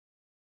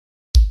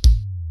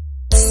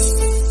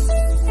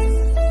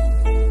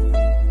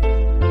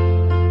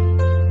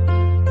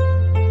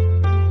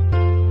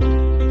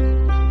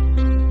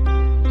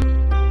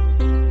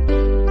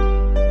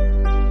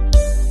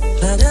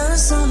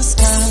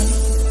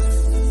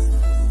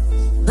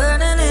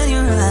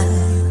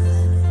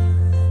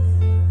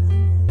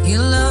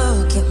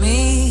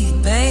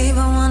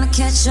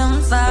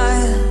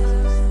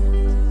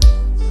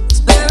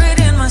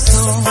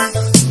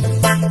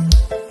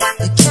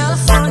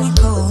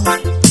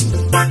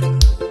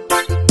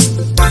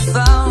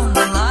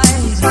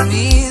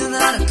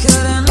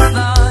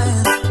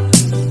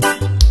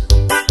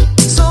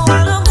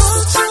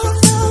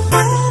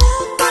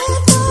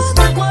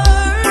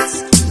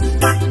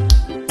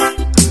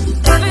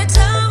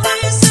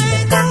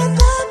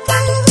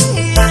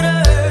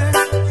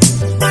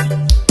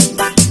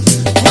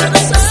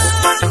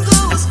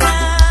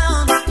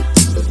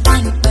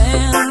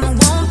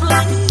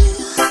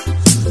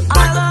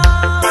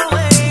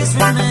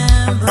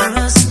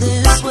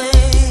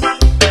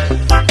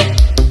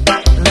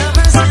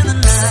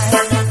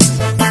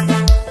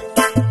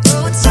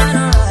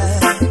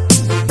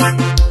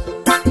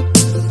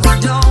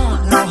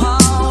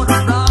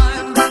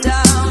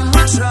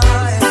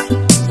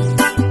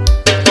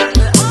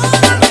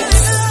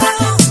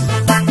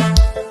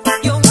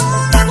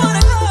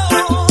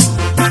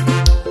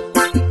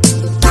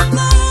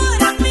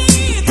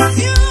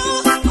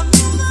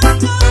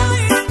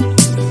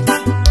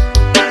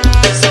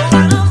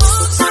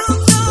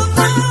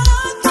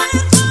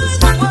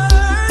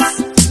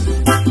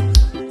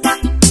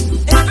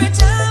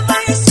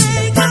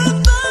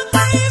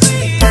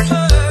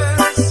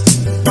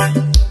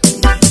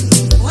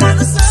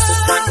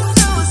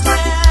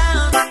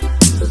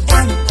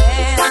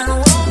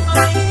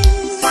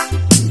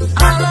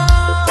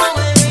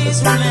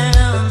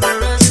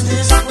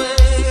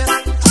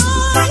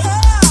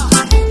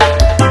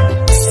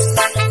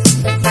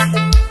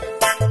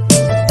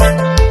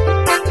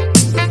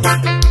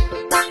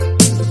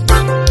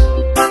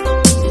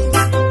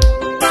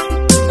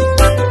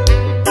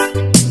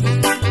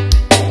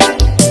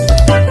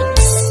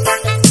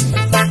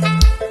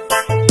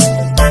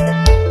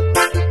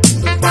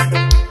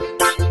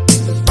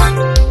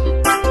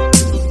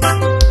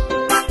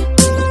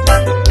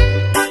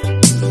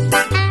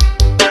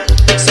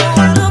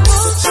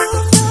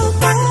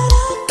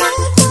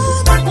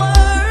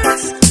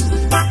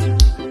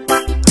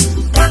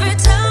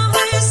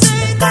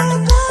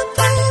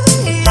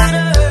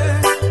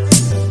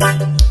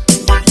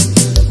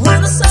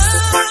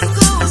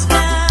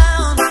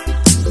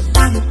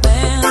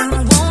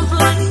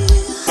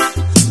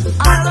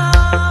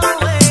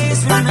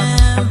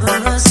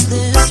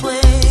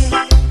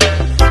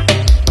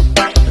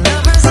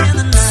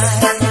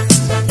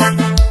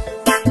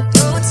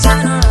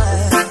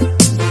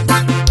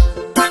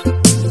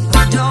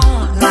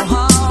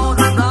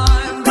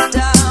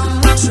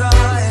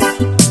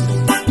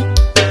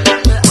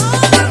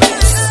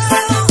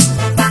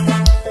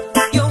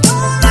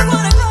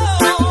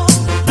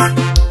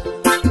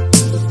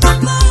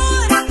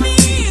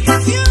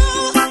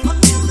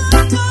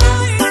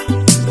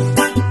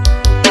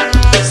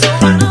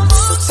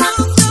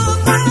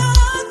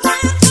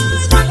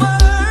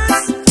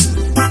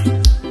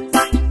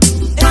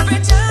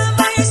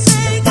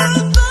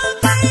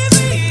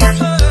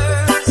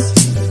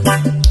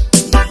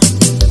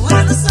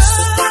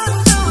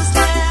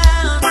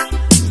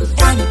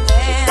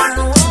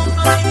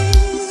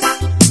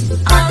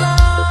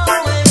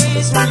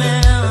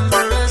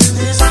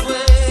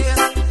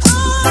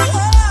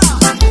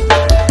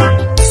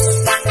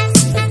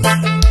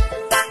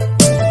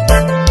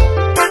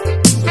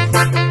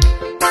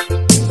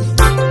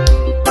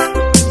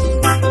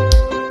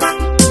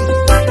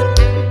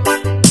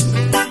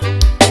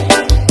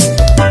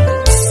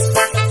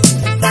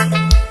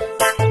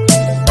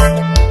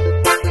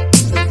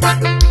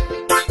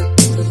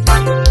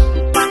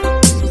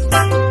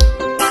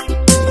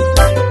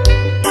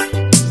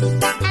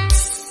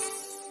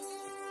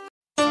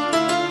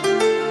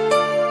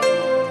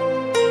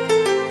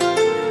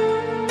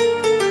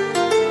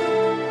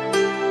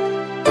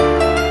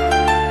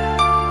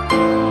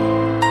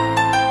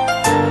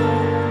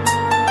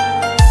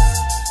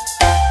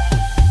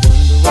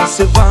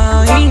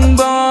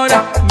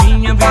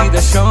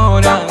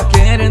chora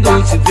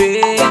querendo te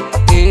ver.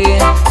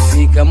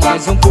 Fica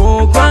mais um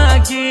pouco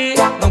aqui,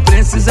 não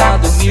precisa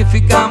dormir,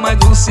 fica mais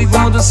um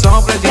segundo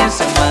só pra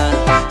gente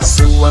amar.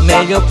 Sua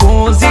melhor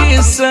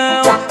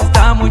posição,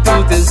 tá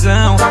muito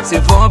tesão, se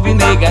envolve,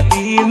 nega,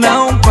 e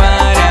não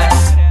para.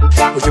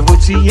 Hoje eu vou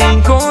te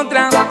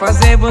encontrar,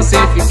 fazer você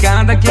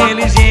ficar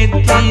daquele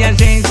jeito que a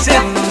gente se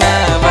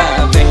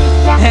amava. Vem,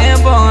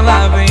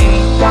 rebola, vem,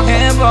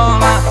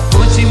 rebola,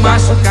 vou te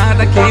machucar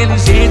daquele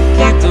jeito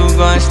que tu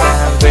gosta.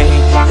 Vem,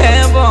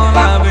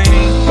 rebola, vem,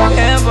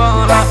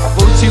 rebola,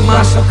 vou te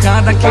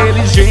machucar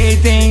daquele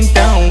jeito.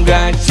 Então,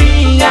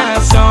 gatinha,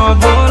 só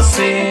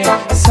você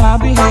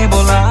sabe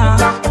rebolar,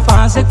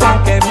 fazer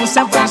qualquer um se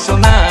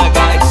apaixonar.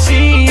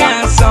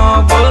 Gatinha,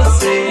 só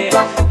você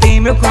tem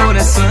meu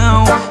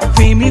coração,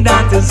 vem me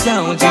dar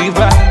tesão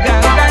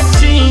devagar.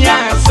 Gatinha,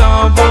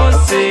 só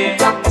você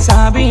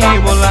sabe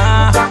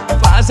rebolar,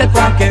 fazer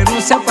qualquer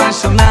um se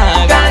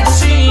apaixonar.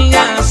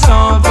 Gatinha,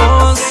 só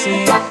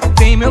você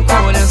tem meu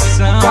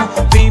coração,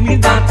 vem me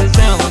dar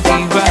tesão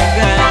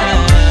devagar.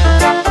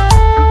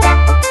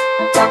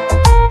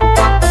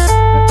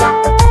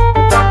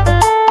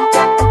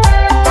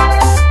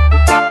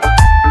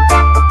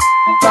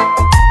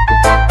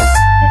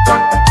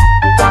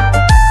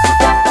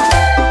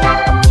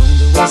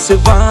 Você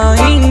vai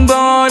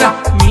embora,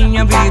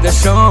 minha vida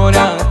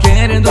chora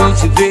querendo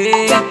te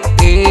ver.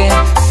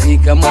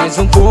 Fica mais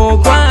um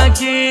pouco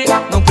aqui,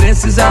 não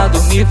precisa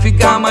dormir,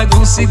 fica mais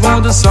um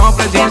segundo só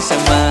pra gente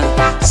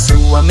amar.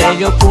 Sua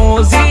melhor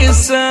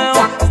posição,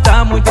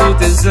 tá muito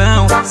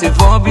tesão, se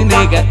envolve,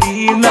 nega,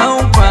 e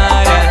não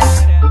para.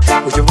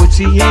 Hoje eu vou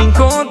te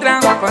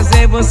encontrar,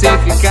 fazer você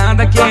ficar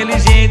daquele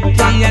jeito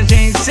que a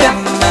gente se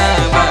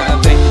amava.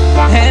 Vem,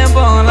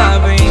 rebola,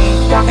 vem,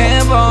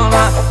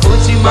 rebola, vou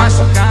te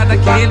machucar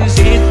daquele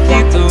jeito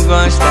que tu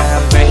gosta.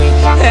 Vem,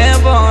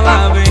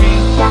 rebola, vem,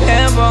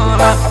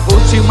 rebola, vou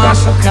te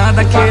machucar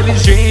daquele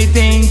jeito.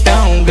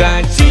 Então,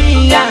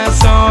 gatinha,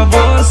 só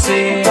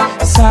você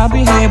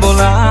sabe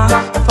rebolar,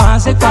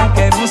 fazer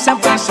qualquer um se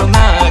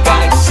apaixonar.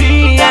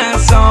 Gatinha,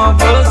 só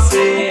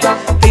você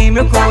tem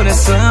meu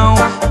coração,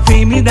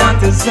 vem me dar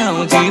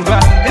tesão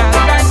devagar.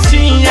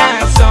 Gatinha,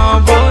 só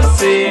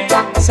você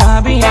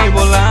sabe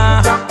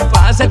rebolar,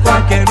 fazer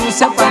qualquer um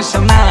se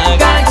apaixonar.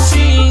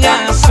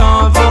 Gatinha,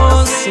 só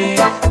você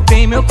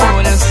tem meu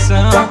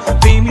coração,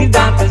 vem me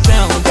dar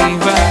tesão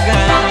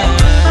devagar.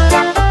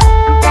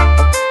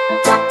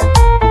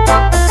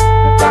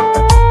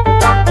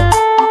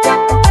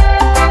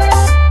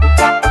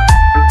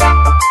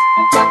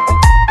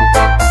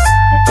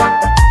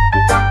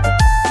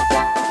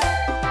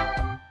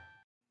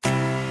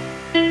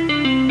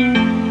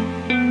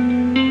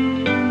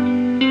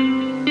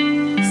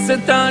 Cê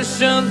tá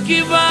achando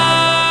que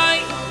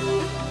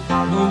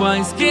não vai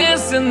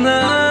esquecer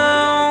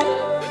não.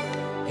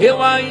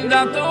 Eu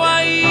ainda tô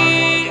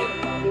aí,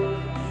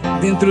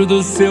 dentro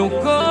do seu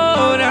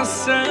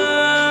coração.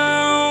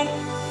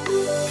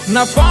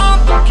 Na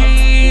foto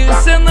que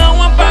cê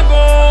não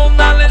apagou,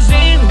 na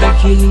legenda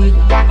que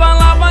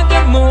falava de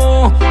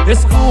amor,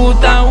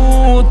 escuta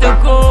o teu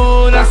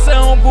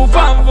coração, por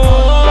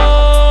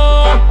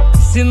favor.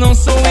 Se não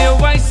sou eu,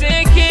 vai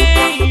ser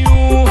quem?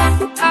 O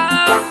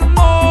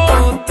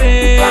amor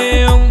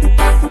teu.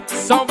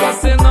 Só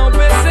você não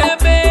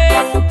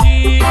percebeu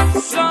que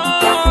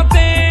só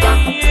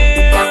tem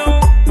eu.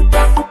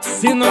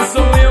 Se não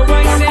sou eu,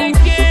 vai ser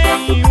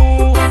quem?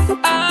 O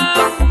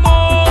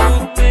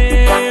amor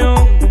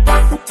teu.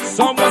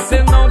 Só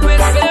você não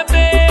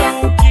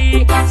percebeu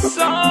que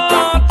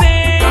só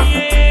tem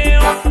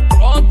eu.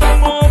 Pronto,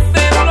 amor,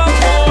 pelo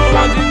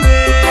amor de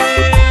Deus.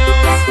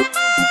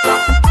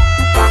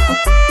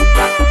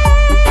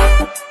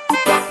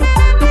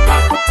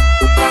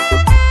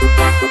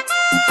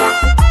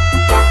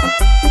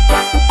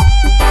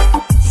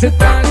 Cê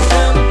tá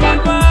achando que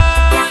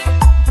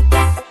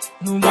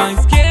não vai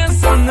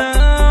esquecer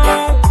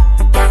não.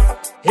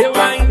 Eu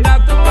ainda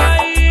tô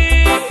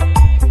aí,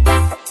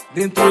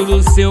 dentro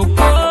do seu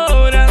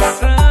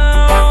coração.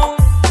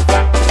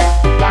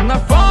 Na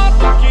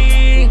foto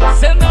que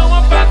cê não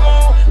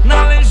apagou,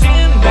 na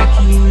legenda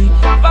que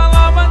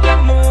falava de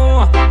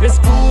amor,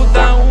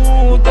 escuta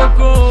o teu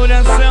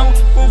coração,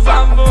 por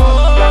favor.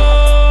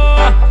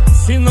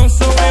 Se não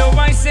sou eu,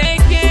 vai ser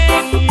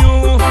quem?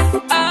 O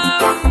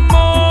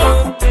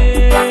amor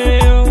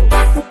teu.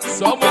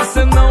 Só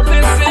você não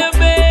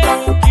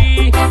percebeu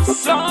que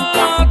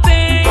só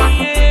tem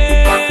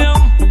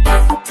eu.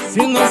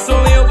 Se não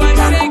sou eu, vai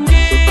ser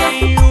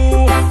quem?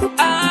 O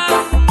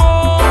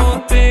amor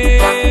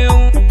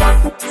teu.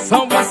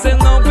 Só você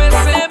não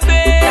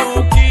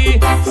percebeu que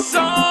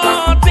só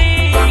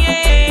tem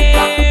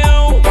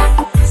eu.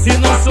 Se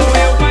não sou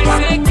eu, vai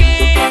ser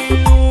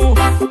quem? O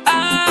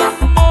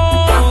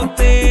amor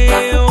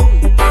teu.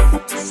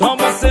 Só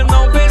você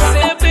não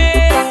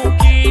percebeu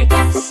que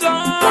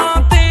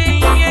só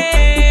tem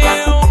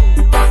eu.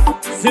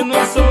 Se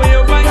não sou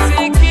eu, vai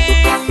ser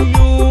quem?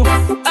 O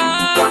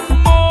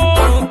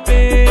amor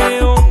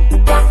teu.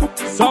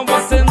 Só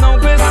você não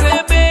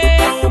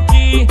percebeu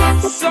que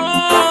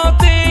só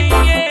tem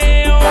eu.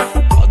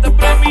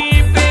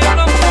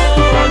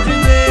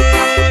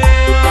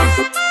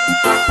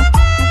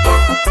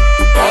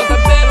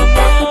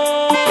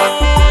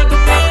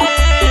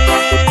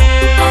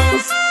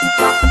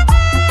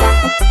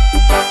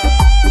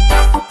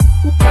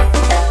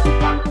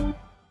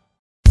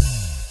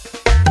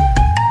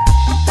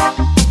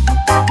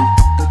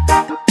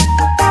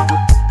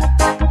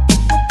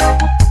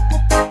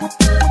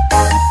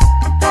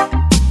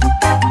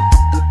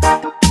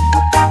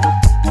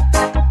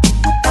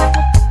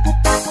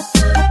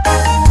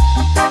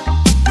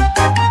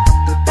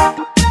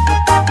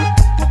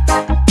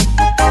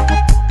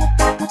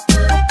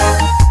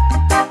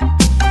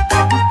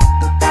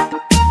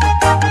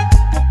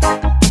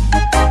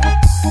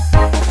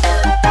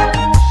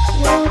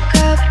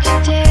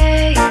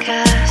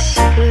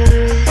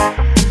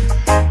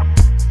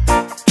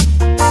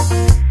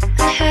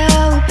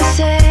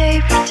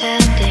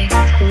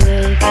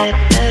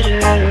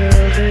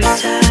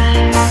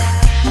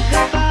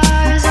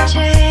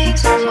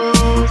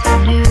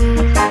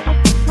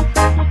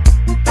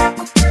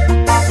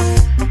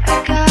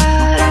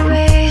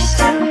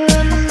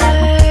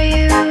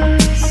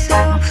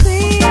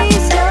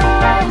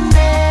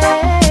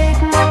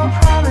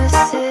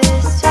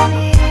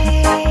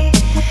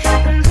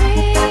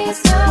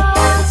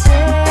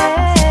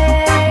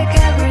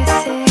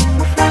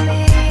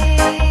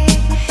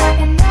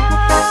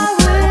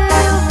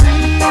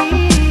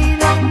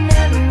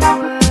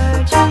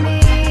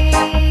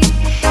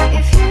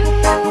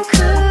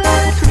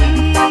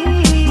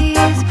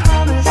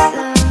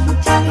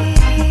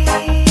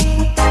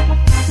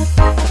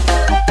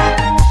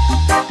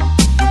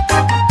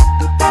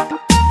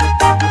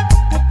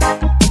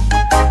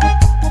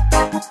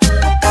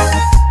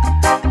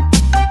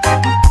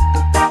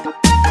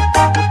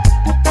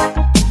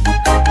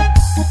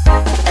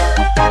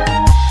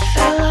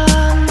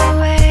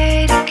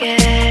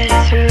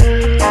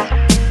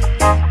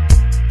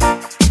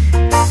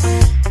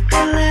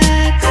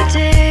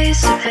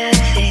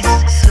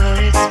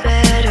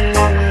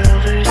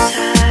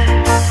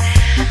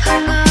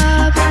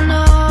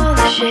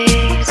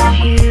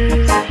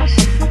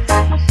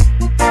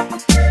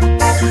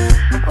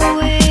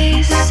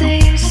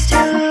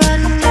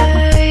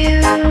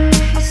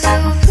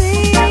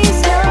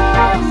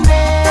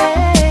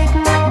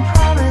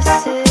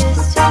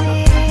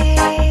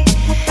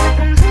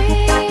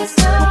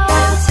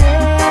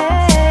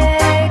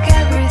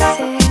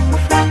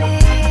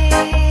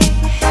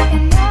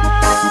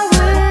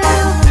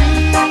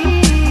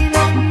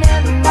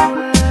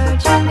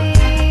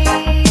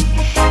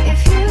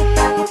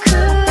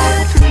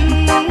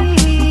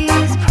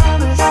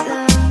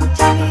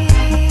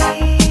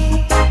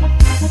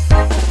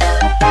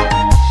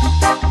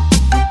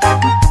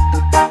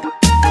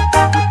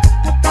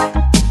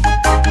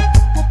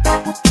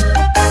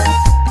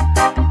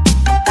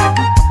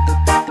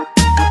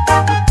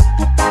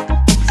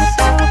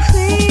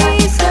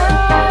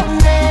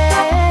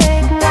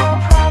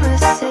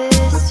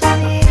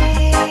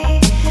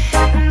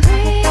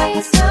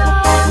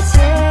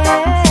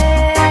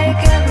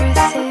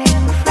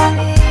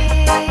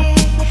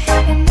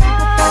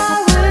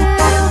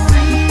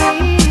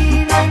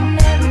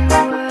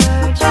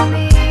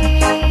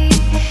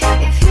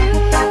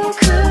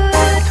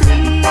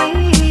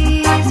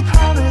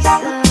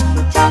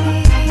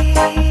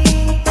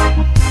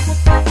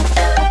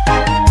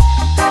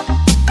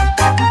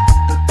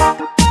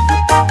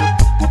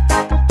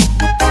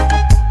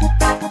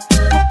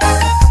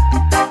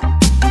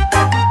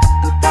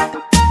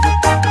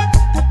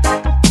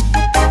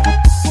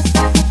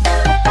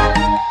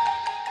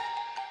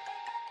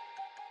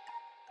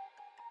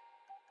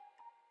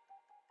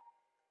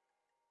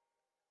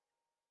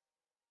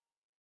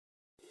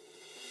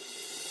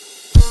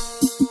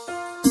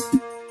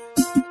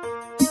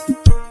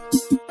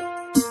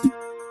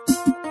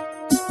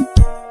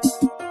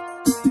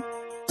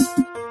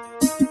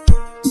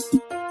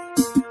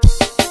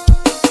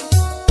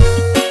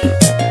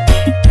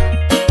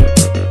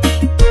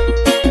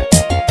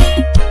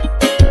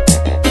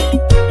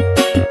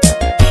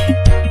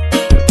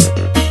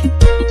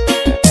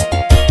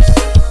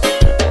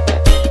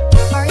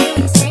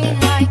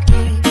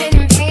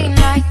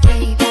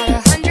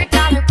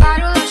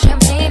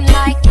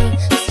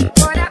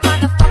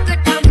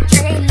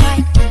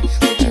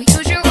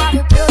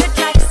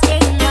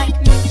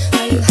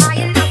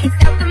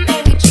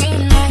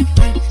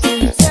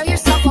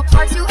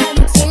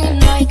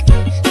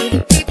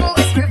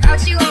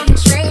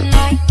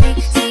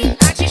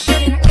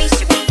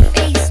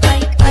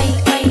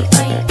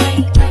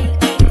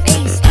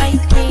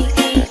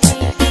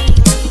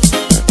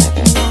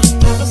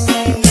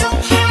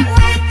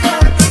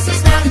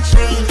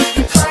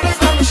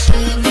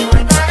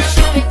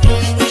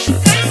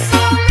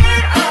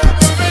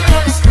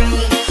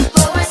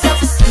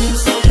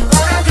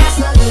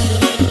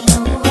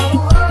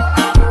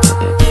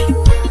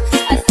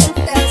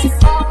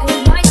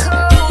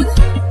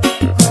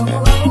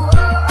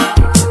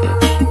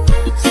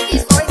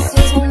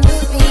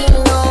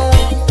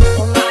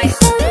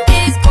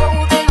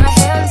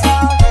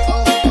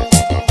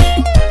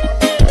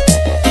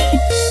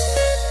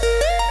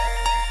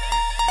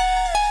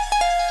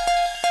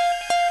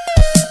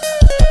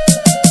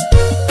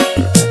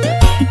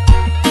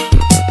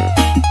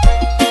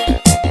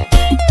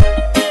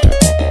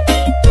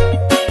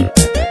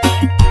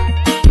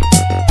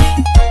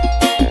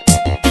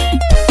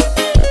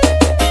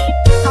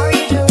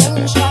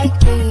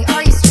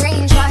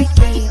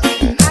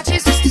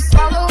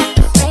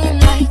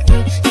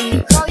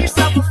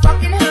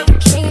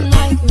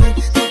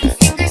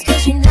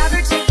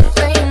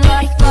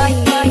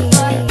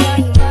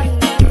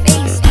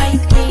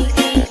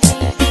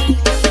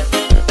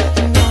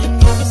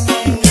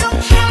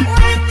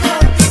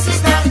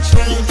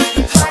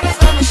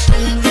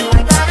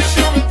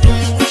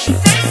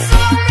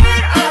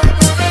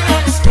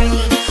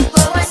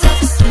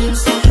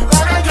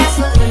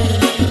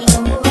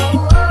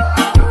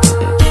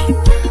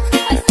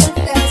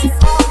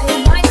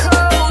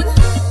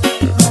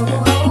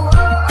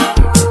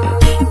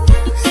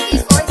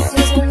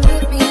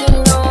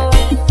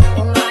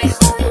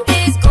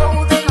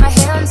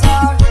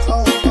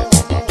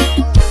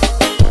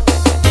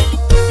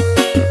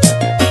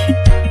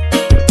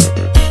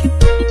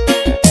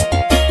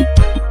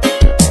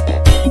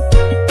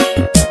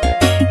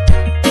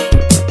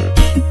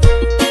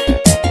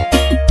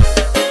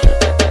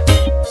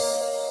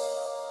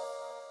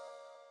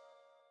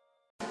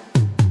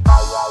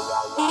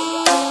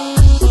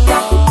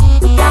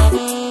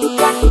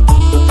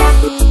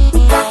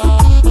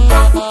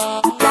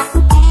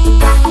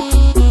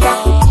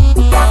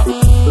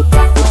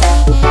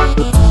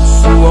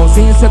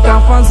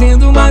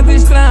 fazendo mais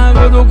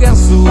estrago do que a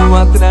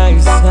sua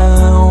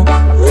traição.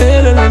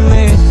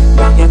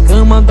 Minha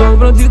cama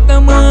dobrou de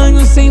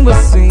tamanho sem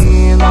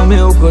você no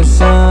meu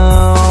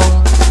colchão.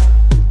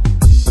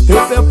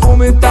 Teu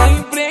perfume tá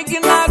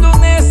impregnado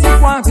nesse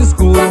quarto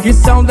escuro. Que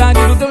saudade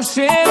do teu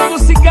cheiro, do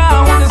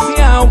cigarro,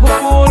 desse álcool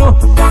puro.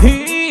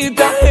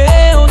 Rita,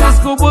 eu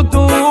desculpo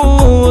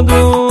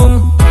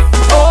tudo.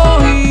 Oh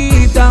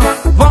Rita,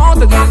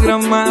 volta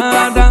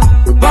desgramada.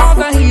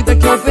 Volta Rita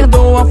que eu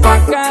perdoo a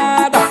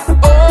facada.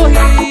 Oh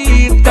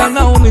Rita,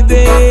 não me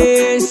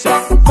deixa.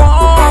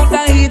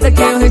 Volta Rita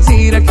que eu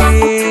retiro a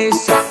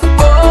queixa.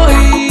 Oh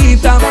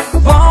Rita,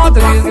 volta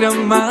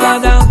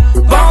desgramada.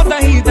 Volta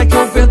Rita que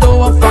eu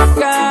perdoo a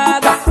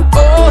facada.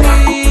 Oh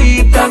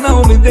Rita,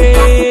 não me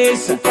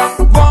deixa.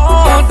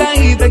 Volta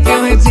Rita que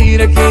eu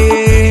retiro a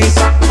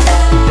queixa.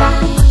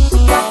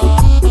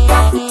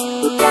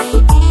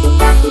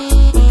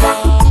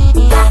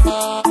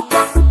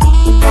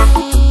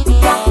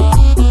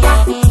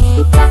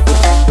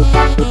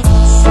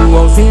 Sua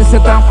ausência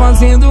tá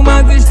fazendo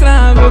mais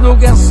estrago do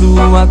que a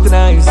sua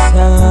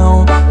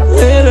traição.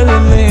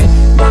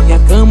 Minha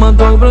cama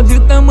dobrou de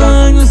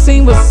tamanho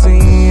sem você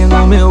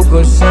no meu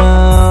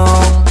colchão.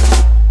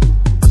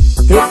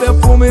 Teu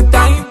perfume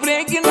tá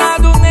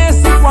impregnado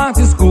nesse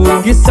quarto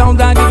escuro. Que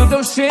saudade do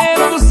teu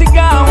cheiro, do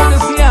cigarro,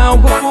 desse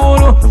álcool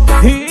puro.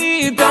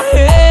 Rita,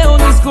 eu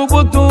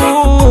desculpo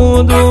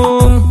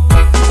tudo.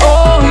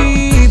 Oh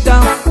Rita,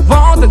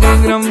 volta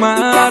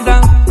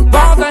desgramada.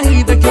 Volta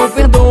Rita que eu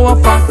perdoo a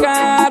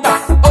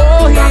facada.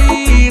 Oh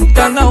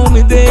Rita, não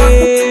me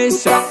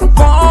deixa.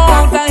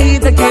 Volta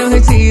Rita que eu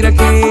retiro a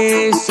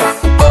queixa.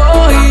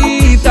 Oh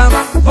Rita,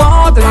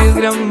 volta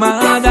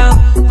desgramada.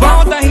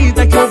 Volta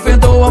Rita que eu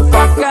perdoo a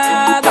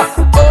facada.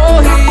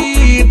 Oh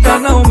Rita,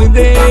 não me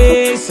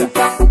deixa.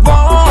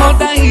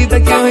 Volta Rita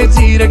que eu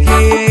retiro a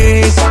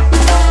queixa.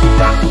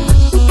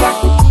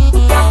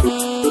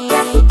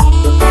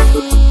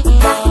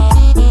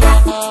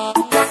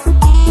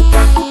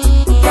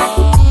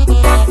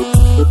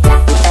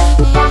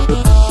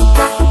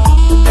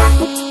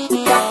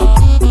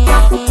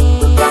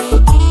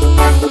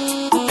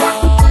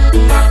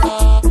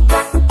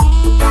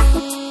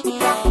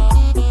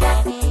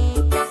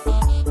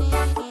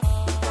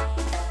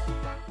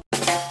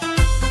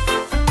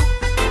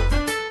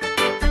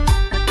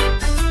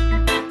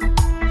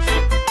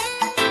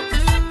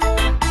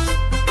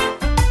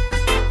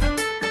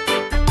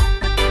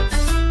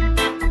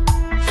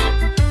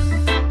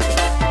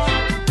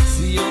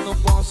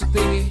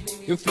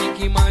 Eu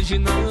fico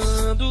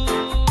imaginando.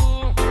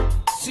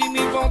 Se me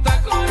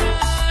faltar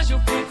coragem, eu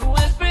fico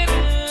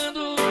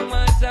esperando.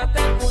 Mas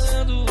até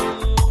quando?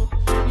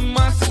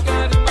 Mas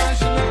ficar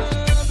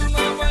imaginando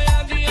não vai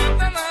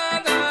adiantar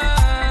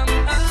nada.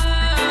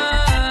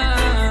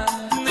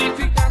 Nem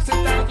ficar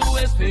sentado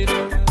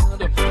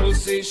esperando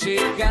você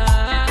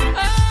chegar.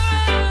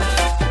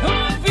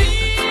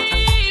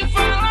 Ouvi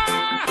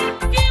falar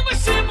que vai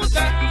se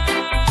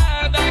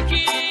mudar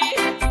daqui.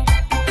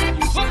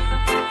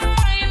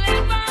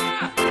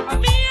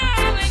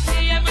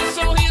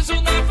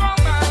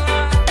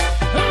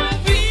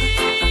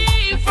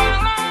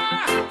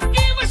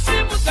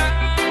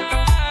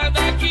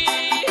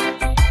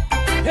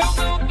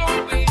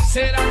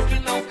 Será que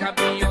não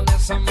caminho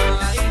nessa mala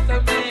aí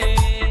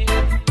também?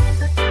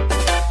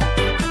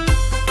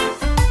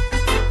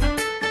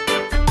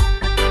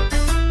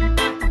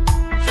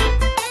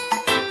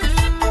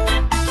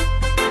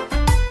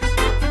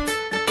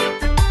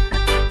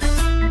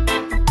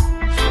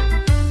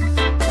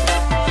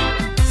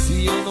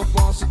 Se eu não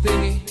posso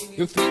ter,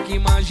 eu fico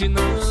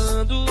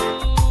imaginando.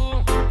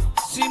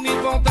 Se me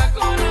faltar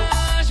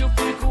coragem, eu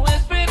fico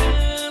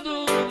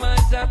esperando.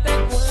 Mas até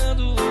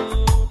quando?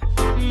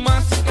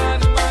 Mas ficar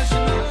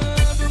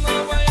imaginando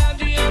não vai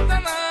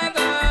adiantar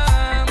nada.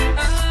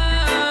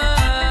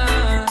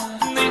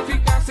 Nem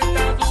ficar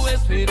sentado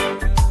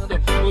esperando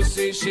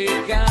você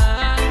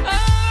chegar.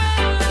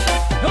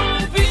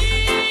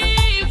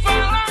 Ouvi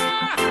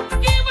falar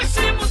que vai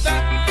se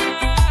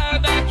mudar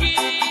daqui.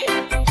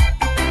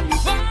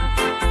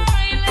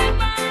 Vai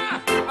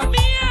levar a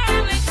minha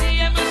alegria.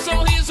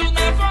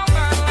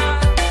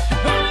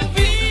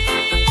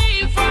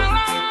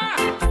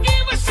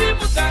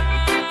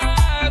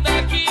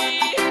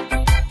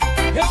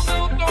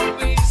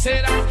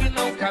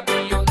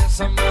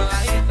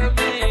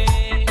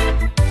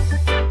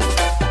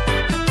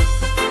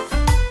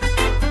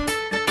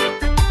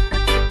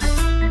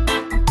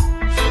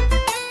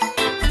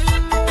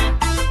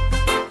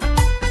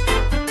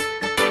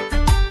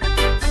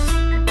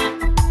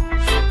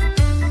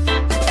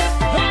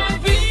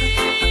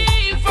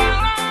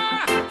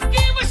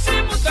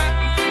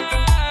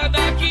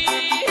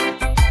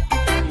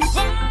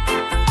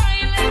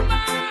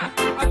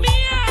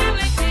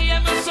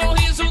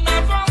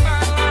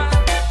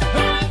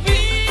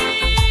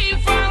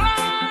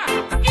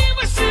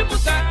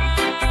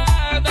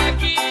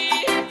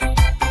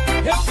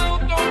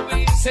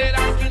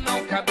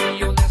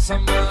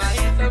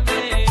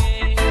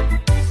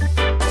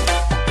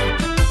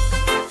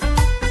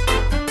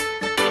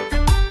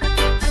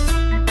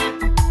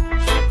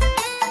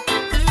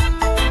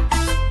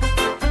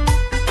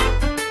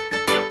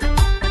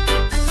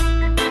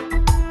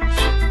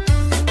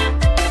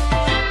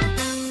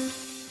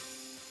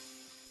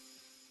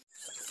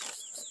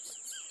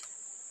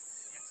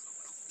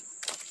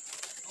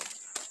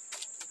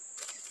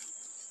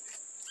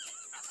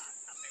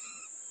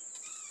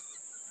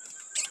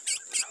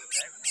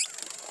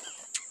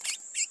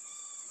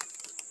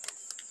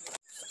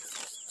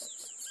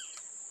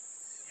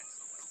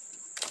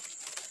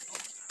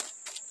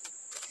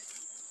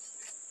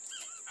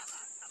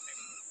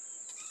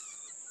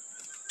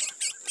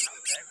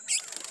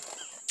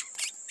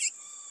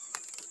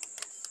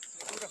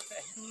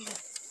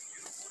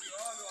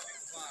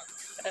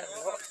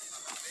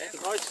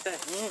 nóis,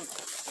 ferrinho.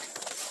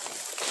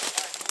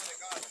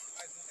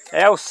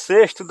 É o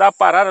sexto da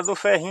parada do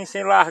ferrinho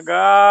sem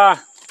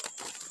largar.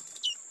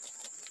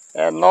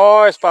 É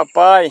nóis,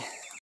 papai.